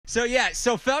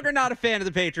So Felger not a fan of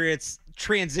the Patriots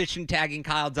transition tagging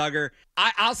Kyle Duggar.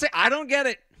 I'll say I don't get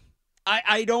it.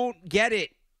 I don't get it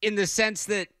in the sense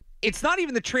that it's not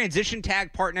even the transition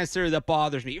tag part necessarily that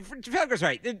bothers me. Felger's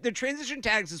right. The transition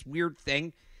tag is this weird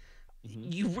thing.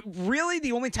 You really,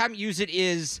 the only time you use it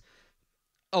is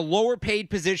a lower paid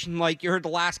position, like you heard the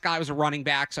last guy was a running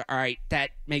back, so all right,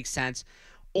 that makes sense.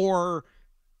 Or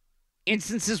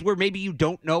instances where maybe you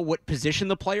don't know what position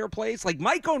the player plays. Like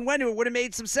Mike Onwenu would have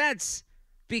made some sense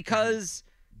because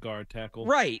guard tackle.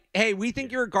 Right. Hey, we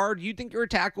think you're a guard. You think you're a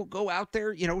tackle. Go out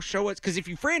there, show us. Because if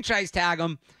you franchise tag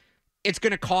him, it's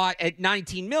going to cost at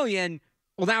 $19 million.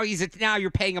 Well, now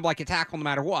you're paying him like a tackle no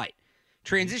matter what.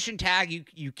 Transition tag,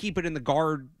 you keep it in the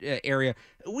guard area.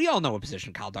 We all know what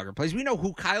position Kyle Duggar plays. We know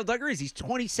who Kyle Duggar is. He's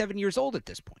 27 years old at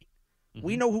this point.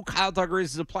 We know who Kyle Duggar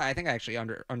is as a player. I think I actually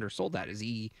undersold that. Is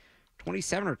he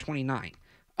 27 or 29?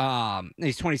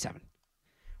 He's 27.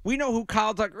 We know who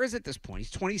Kyle Duggar is at this point.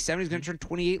 He's 27. He's going to turn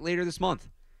 28 later this month.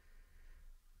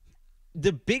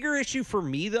 The bigger issue for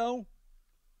me, though,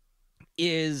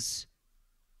 is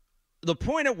the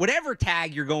point of whatever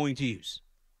tag you're going to use.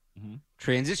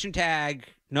 Transition tag,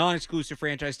 non-exclusive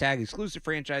franchise tag, exclusive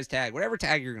franchise tag, whatever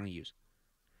tag you're going to use.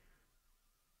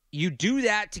 You do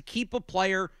that to keep a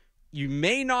player you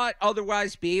may not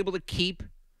otherwise be able to keep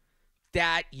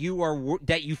that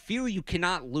you feel you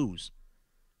cannot lose.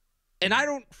 And I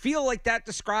don't feel like that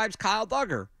describes Kyle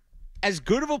Duggar. As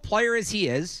good of a player as he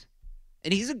is,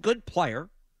 and he's a good player,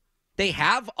 they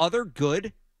have other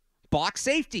good box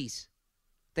safeties.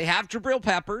 They have Jabril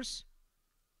Peppers,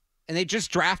 and they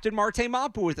just drafted Marte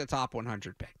Mapu with the top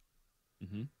 100 pick.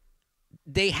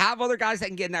 They have other guys that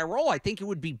can get in that role. I think it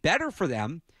would be better for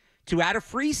them to add a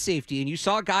free safety, and you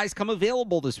saw guys come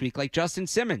available this week like Justin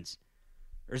Simmons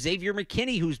or Xavier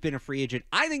McKinney, who's been a free agent.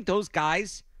 I think those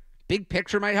guys, big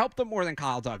picture, might help them more than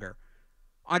Kyle Duggar.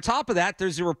 On top of that,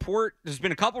 there's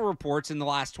been a couple reports in the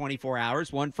last 24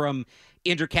 hours, one from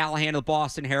Andrew Callahan of the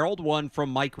Boston Herald, one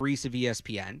from Mike Reese of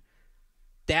ESPN,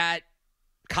 that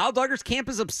Kyle Duggar's camp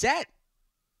is upset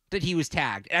that he was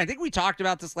tagged. And I think we talked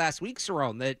about this last week,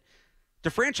 Cerrone, that the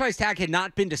franchise tag had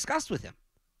not been discussed with him.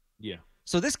 Yeah.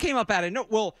 So this came up out of no.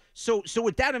 Well, so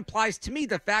what that implies to me,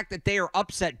 the fact that they are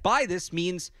upset by this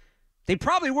means they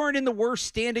probably weren't in the worst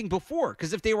standing before.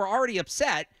 Because if they were already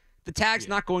upset, the tag's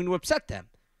not going to upset them.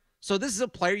 So this is a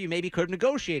player you maybe could have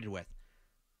negotiated with.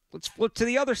 Let's flip to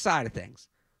the other side of things.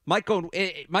 Mike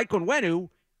Onwenu,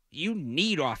 you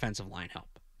need offensive line help.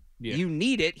 Yeah. You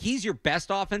need it. He's your best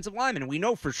offensive lineman. And we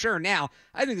know for sure now,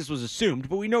 I think this was assumed,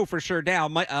 but we know for sure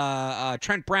now,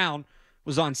 Trent Brown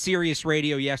was on Sirius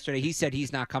Radio yesterday. He said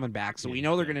he's not coming back, so we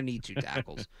know they're going to need two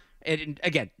tackles. And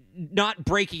again, not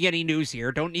breaking any news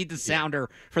here. Don't need the sounder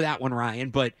for that one,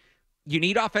 Ryan. But you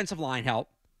need offensive line help.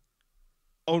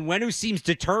 Onwenu seems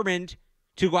determined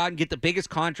to go out and get the biggest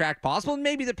contract possible, and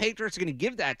maybe the Patriots are going to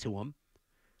give that to him.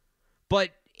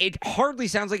 But it hardly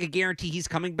sounds like a guarantee he's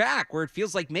coming back, where it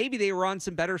feels like maybe they were on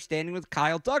some better standing with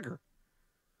Kyle Duggar.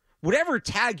 Whatever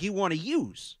tag you want to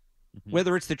use,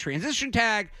 whether it's the transition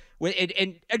tag,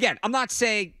 and again, I'm not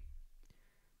saying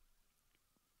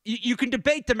you can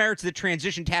debate the merits of the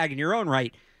transition tag in your own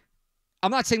right.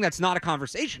 I'm not saying that's not a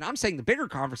conversation. I'm saying the bigger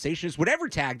conversation is whatever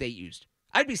tag they used.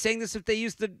 I'd be saying this if they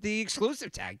used the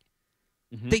exclusive tag.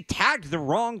 They tagged the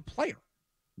wrong player.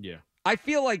 Yeah. I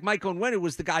feel like Mike Onwenu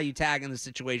was the guy you tag in this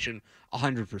situation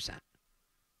 100%.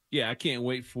 Yeah, I can't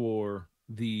wait for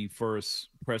the first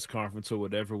press conference or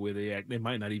whatever where they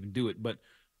might not even do it, but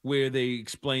where they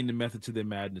explain the method to their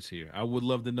madness here. I would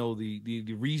love to know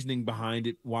the reasoning behind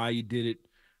it, why you did it,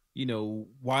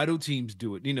 why do teams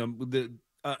do it? The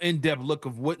in-depth look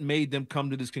of what made them come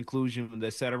to this conclusion when they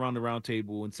sat around the round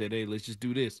table and said, hey, let's just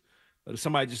do this. Or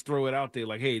somebody just throw it out there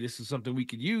like, hey, this is something we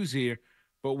could use here.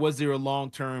 But was there a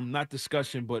long-term, not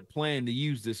discussion, but plan to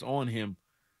use this on him?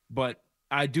 But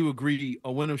I do agree,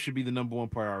 Onwenu should be the number one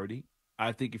priority.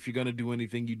 I think if you're going to do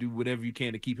anything, you do whatever you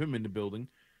can to keep him in the building.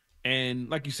 And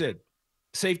like you said,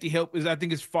 safety help I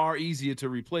think is far easier to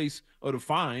replace or to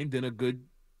find than a good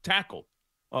tackle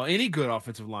or any good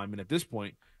offensive lineman at this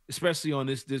point, especially on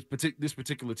this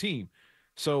particular team.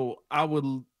 So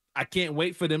I can't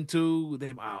wait for them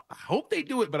I hope they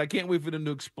do it, but I can't wait for them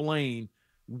to explain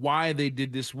why they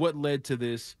did this, what led to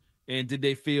this, and did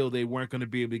they feel they weren't going to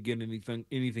be able to get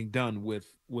anything done with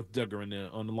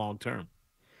Duggar on the long term?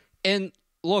 And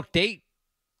look, they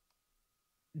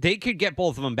could get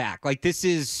both of them back. Like, this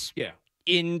is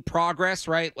in progress,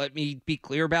 right? Let me be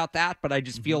clear about that. But I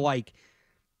just feel like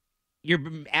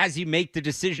as you make the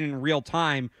decision in real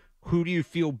time, who do you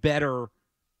feel better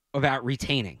about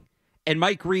retaining? And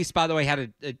Mike Reese, by the way,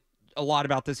 had a lot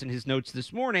about this in his notes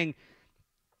this morning.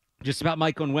 just about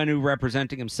Michael Onwenu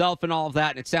representing himself and all of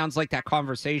that. And it sounds like that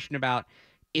conversation about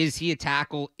is he a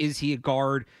tackle, is he a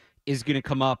guard, is going to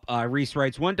come up. Reese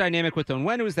writes, one dynamic with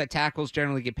Onwenu is that tackles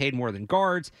generally get paid more than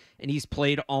guards, and he's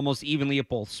played almost evenly at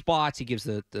both spots. He gives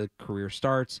the career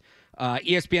starts.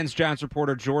 ESPN's Giants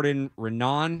reporter Jordan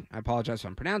Renan, I apologize if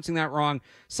I'm pronouncing that wrong,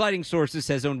 citing sources,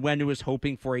 says Onwenu is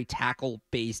hoping for a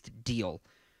tackle-based deal.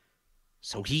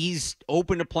 So he's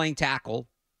open to playing tackle,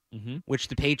 which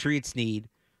the Patriots need.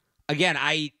 Again,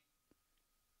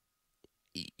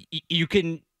 you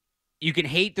can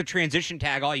hate the transition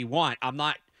tag all you want. I'm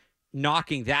not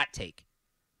knocking that take.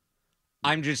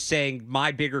 I'm just saying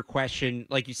my bigger question,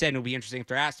 like you said, and it'll be interesting if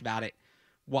they're asked about it,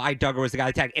 why Duggar was the guy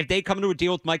that tagged. If they come to a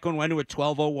deal with Michael Onwenu at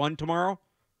 12:01 tomorrow,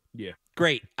 yeah,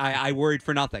 great. I worried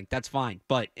for nothing. That's fine.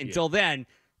 But until then,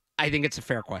 I think it's a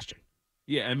fair question.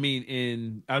 Yeah, I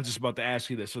mean, I was just about to ask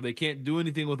you this. So they can't do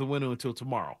anything with Onwenu until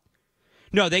tomorrow.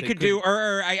 No, they could do,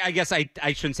 or I guess I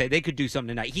shouldn't say they could do something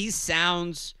tonight. He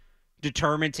sounds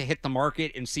determined to hit the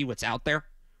market and see what's out there.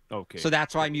 Okay. So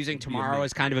that's why I'm using tomorrow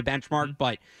as kind of a benchmark.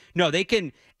 But no, they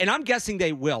can, and I'm guessing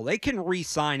they will. They can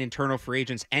re-sign internal free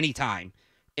agents anytime.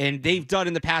 And they've done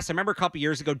in the past. I remember a couple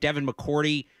years ago, Devin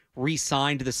McCourty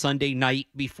re-signed the Sunday night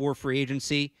before free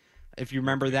agency. If you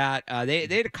remember that. They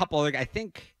had a couple other, I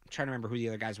think, I'm trying to remember who the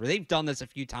other guys were. They've done this a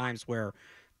few times where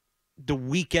the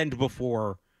weekend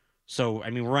before, so, I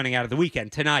mean, we're running out of the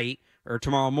weekend tonight or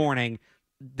tomorrow morning,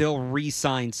 they'll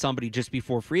re-sign somebody just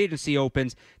before free agency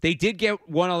opens. They did get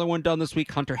one other one done this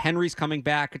week. Hunter Henry's coming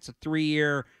back. It's a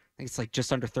 3-year, I think it's like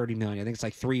just under $30 million. I think it's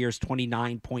like 3 years,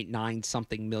 $29.9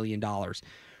 something million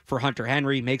for Hunter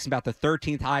Henry. Makes him about the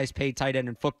 13th highest paid tight end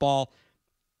in football.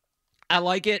 I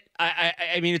like it.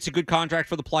 I mean, it's a good contract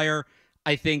for the player.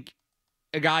 I think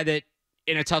a guy that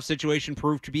in a tough situation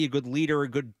proved to be a good leader, a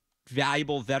good,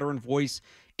 valuable veteran voice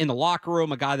in the locker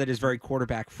room, a guy that is very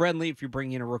quarterback friendly. If you're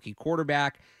bringing in a rookie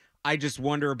quarterback, I just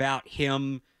wonder about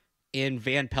him in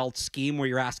Van Pelt's scheme where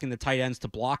you're asking the tight ends to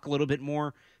block a little bit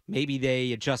more. Maybe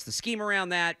they adjust the scheme around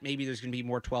that. Maybe there's going to be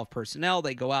more 12 personnel.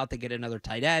 They go out, they get another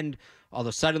tight end.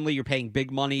 Although suddenly you're paying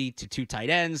big money to 2 tight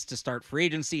ends to start free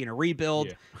agency and a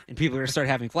rebuild, and people are going to start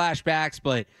having flashbacks.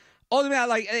 But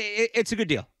ultimately, it's a good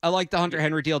deal. I like the Hunter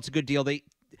Henry deal. It's a good deal.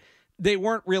 They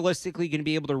weren't realistically going to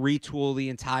be able to retool the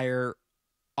entire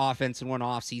offense in one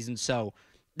offseason, so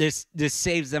this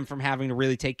saves them from having to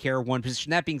really take care of one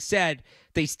position. That being said,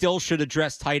 they still should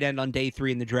address tight end on day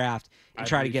 3 in the draft and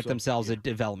try to get themselves a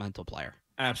developmental player.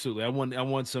 Absolutely. I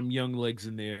want some young legs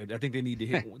in there. I think they need to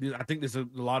hit. I think there's a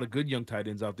lot of good young tight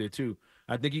ends out there too.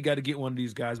 I think you got to get one of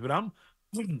these guys, but I'm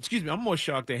more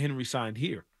shocked that Henry signed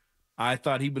here. I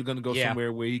thought he was going to go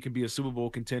somewhere where he could be a Super Bowl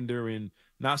contender and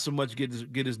not so much get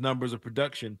his numbers of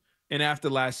production. And after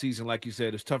last season, like you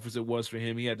said, as tough as it was for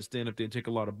him, he had to stand up there and take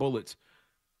a lot of bullets.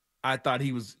 I thought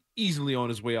he was easily on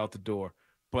his way out the door.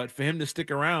 But for him to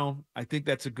stick around, I think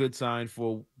that's a good sign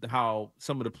for how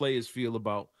some of the players feel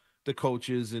about the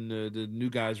coaches and the new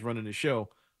guys running the show.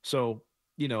 So,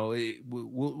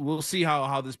 we'll see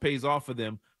how this pays off for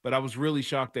them. But I was really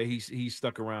shocked that he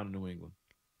stuck around in New England.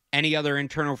 Any other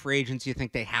internal free agents you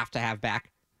think they have to have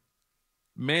back?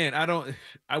 Man,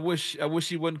 I wish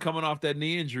he wasn't coming off that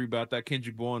knee injury, but I thought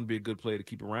Kendrick Bourne would be a good player to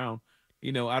keep around.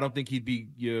 I don't think he'd be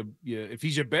if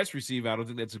he's your best receiver, I don't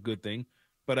think that's a good thing.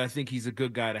 But I think he's a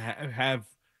good guy to have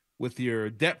with your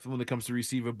depth when it comes to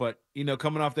receiver. But,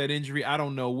 coming off that injury, I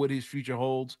don't know what his future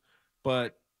holds.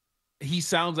 But he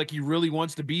sounds like he really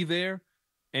wants to be there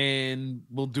and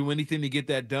will do anything to get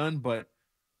that done. But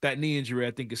that knee injury,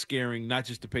 I think, is scaring not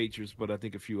just the Patriots, but I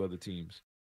think a few other teams.